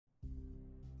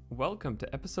Welcome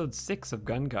to episode 6 of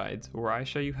Gun Guides, where I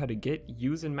show you how to get,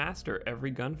 use, and master every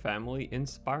gun family in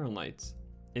Spiral Knights.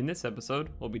 In this episode,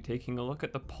 we'll be taking a look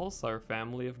at the Pulsar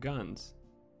family of guns.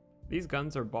 These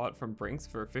guns are bought from Brinks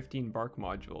for 15 bark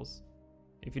modules.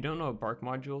 If you don't know what bark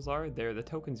modules are, they're the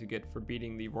tokens you get for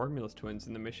beating the Romulus twins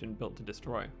in the mission Built to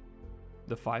Destroy.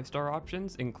 The 5-star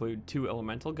options include 2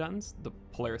 elemental guns, the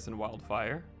Polaris and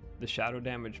Wildfire, the Shadow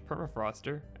Damage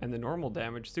Permafroster, and the Normal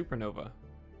Damage Supernova.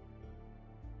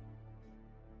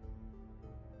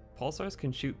 Pulsars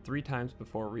can shoot 3 times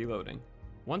before reloading.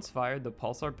 Once fired, the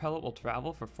Pulsar pellet will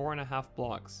travel for 4.5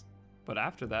 blocks, but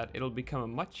after that it'll become a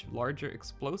much larger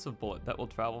explosive bullet that will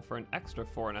travel for an extra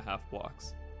 4.5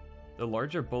 blocks. The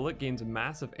larger bullet gains a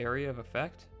massive area of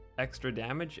effect, extra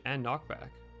damage, and knockback.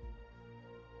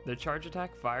 The charge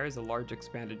attack fires a large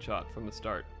expanded shot from the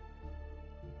start.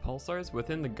 Pulsars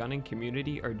within the gunning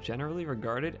community are generally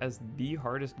regarded as the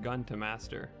hardest gun to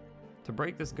master. To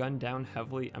break this gun down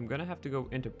heavily, I'm going to have to go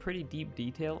into pretty deep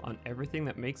detail on everything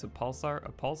that makes a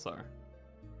Pulsar.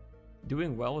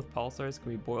 Doing well with Pulsars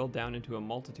can be boiled down into a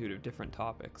multitude of different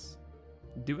topics.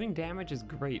 Doing damage is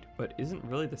great, but isn't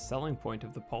really the selling point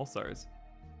of the Pulsars.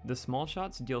 The small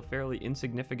shots deal fairly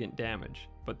insignificant damage,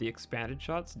 but the expanded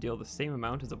shots deal the same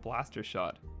amount as a blaster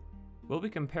shot. We'll be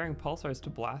comparing Pulsars to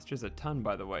blasters a ton,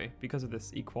 by the way, because of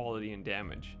this equality in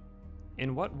damage.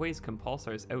 In what ways can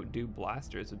Pulsars outdo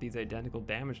blasters with these identical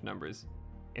damage numbers?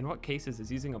 In what cases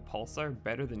is using a Pulsar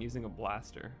better than using a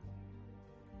blaster?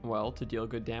 Well, to deal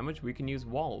good damage we can use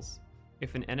walls.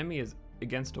 If an enemy is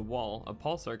against a wall, a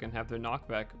Pulsar can have their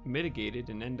knockback mitigated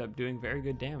and end up doing very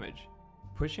good damage.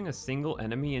 Pushing a single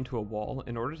enemy into a wall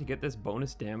in order to get this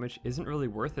bonus damage isn't really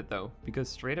worth it though, because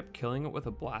straight up killing it with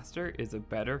a blaster is a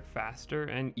better, faster,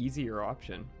 and easier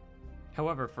option.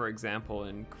 However, for example,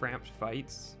 in cramped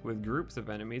fights with groups of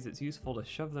enemies, it's useful to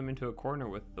shove them into a corner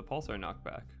with the Pulsar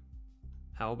knockback.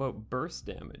 How about burst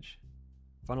damage?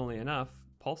 Funnily enough,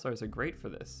 Pulsars are great for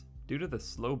this. Due to the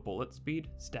slow bullet speed,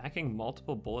 stacking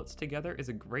multiple bullets together is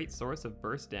a great source of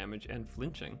burst damage and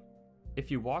flinching. If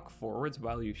you walk forwards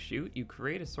while you shoot, you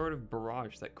create a sort of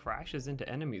barrage that crashes into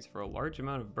enemies for a large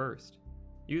amount of burst.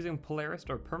 Using Polaris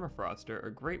or Permafroster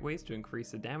are great ways to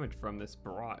increase the damage from this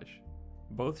barrage.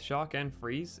 Both shock and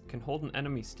freeze can hold an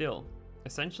enemy still,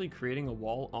 essentially creating a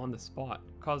wall on the spot,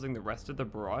 causing the rest of the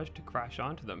barrage to crash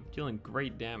onto them, dealing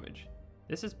great damage.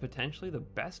 This is potentially the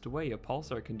best way a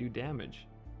Pulsar can do damage.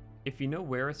 If you know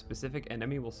where a specific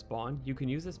enemy will spawn, you can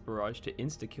use this barrage to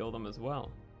insta-kill them as well.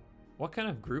 What kind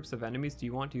of groups of enemies do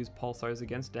you want to use Pulsars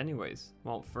against anyways?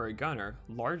 Well, for a gunner,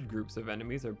 large groups of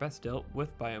enemies are best dealt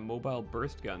with by a mobile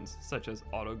burst guns, such as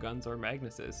autoguns or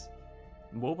Magnuses.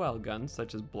 Mobile guns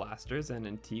such as blasters and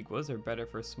Antiguas are better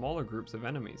for smaller groups of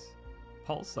enemies.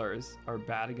 Pulsars are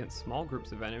bad against small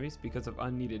groups of enemies because of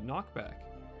unneeded knockback.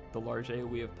 The large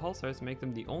AoE of Pulsars make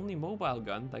them the only mobile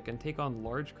gun that can take on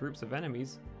large groups of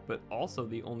enemies, but also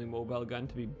the only mobile gun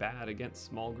to be bad against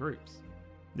small groups.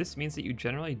 This means that you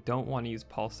generally don't want to use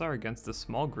Pulsar against the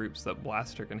small groups that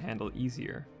Blaster can handle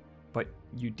easier, but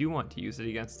you do want to use it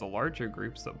against the larger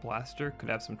groups that Blaster could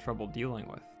have some trouble dealing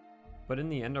with. But in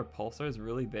the end, are Pulsars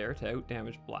really there to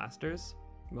outdamage blasters?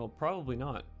 Well, probably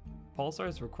not.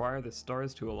 Pulsars require the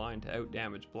stars to align to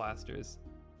outdamage blasters.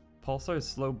 Pulsar's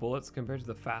slow bullets compared to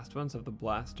the fast ones of the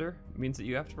blaster means that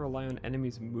you have to rely on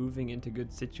enemies moving into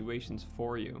good situations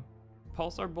for you.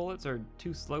 Pulsar bullets are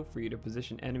too slow for you to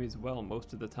position enemies well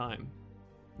most of the time.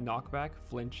 Knockback,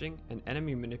 flinching, and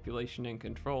enemy manipulation and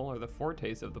control are the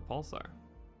fortes of the Pulsar.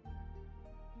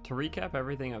 To recap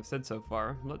everything I've said so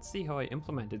far, let's see how I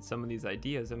implemented some of these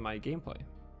ideas in my gameplay.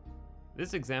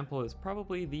 This example is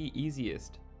probably the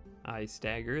easiest. I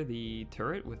stagger the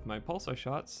turret with my Pulsar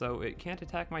shots so it can't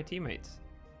attack my teammates.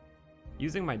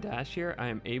 Using my dash here, I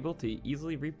am able to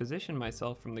easily reposition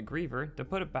myself from the Griever to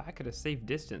put it back at a safe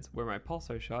distance where my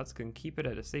Pulsar shots can keep it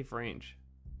at a safe range.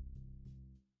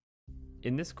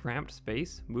 In this cramped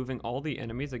space, moving all the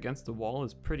enemies against the wall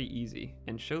is pretty easy,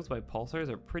 and shows why Pulsars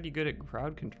are pretty good at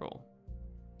crowd control.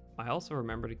 I also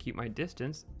remember to keep my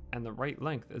distance and the right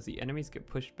length as the enemies get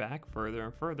pushed back further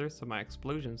and further so my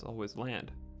explosions always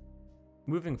land.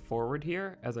 Moving forward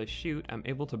here, as I shoot, I'm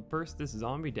able to burst this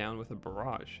zombie down with a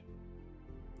barrage.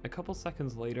 A couple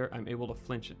seconds later, I'm able to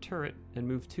flinch a turret and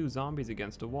move 2 zombies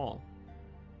against a wall.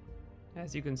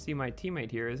 As you can see, my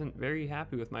teammate here isn't very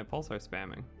happy with my Pulsar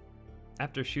spamming.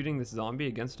 After shooting this zombie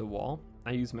against a wall,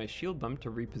 I use my shield bump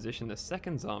to reposition the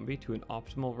second zombie to an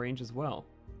optimal range as well.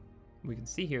 We can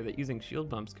see here that using shield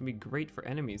bumps can be great for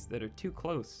enemies that are too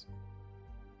close.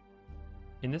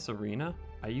 In this arena,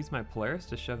 I use my Polaris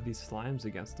to shove these slimes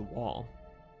against the wall.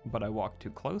 But I walked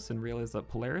too close and realized that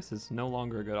Polaris is no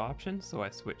longer a good option, so I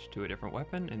switched to a different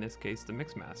weapon, in this case the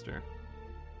Mixmaster.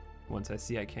 Once I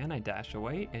see I can, I dash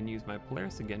away and use my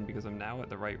Polaris again because I'm now at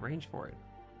the right range for it.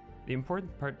 The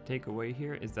important part to take away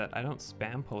here is that I don't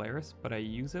spam Polaris, but I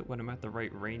use it when I'm at the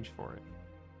right range for it.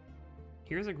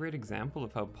 Here's a great example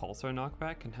of how Pulsar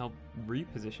knockback can help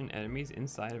reposition enemies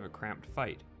inside of a cramped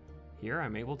fight. Here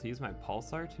I'm able to use my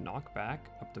Pulsar to knock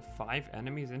back up to 5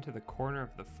 enemies into the corner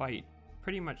of the fight,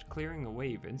 pretty much clearing the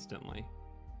wave instantly.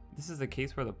 This is a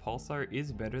case where the Pulsar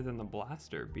is better than the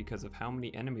blaster because of how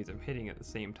many enemies I'm hitting at the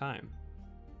same time.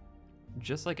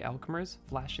 Just like Alchemers,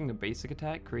 flashing the basic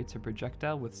attack creates a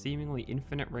projectile with seemingly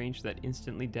infinite range that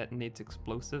instantly detonates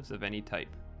explosives of any type.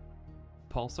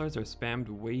 Pulsars are spammed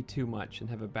way too much and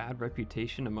have a bad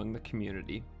reputation among the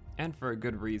community, and for a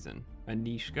good reason. A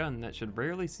niche gun that should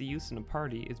rarely see use in a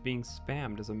party is being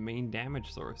spammed as a main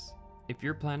damage source. If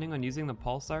you're planning on using the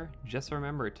Pulsar, just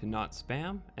remember to not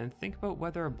spam and think about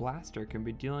whether a blaster can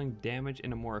be dealing damage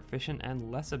in a more efficient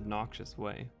and less obnoxious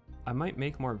way. I might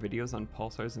make more videos on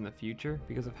Pulsars in the future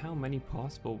because of how many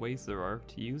possible ways there are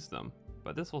to use them,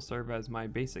 but this will serve as my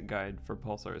basic guide for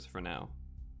Pulsars for now.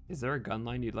 Is there a gun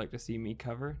line you'd like to see me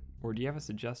cover, or do you have a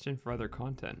suggestion for other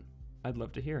content? I'd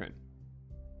love to hear it.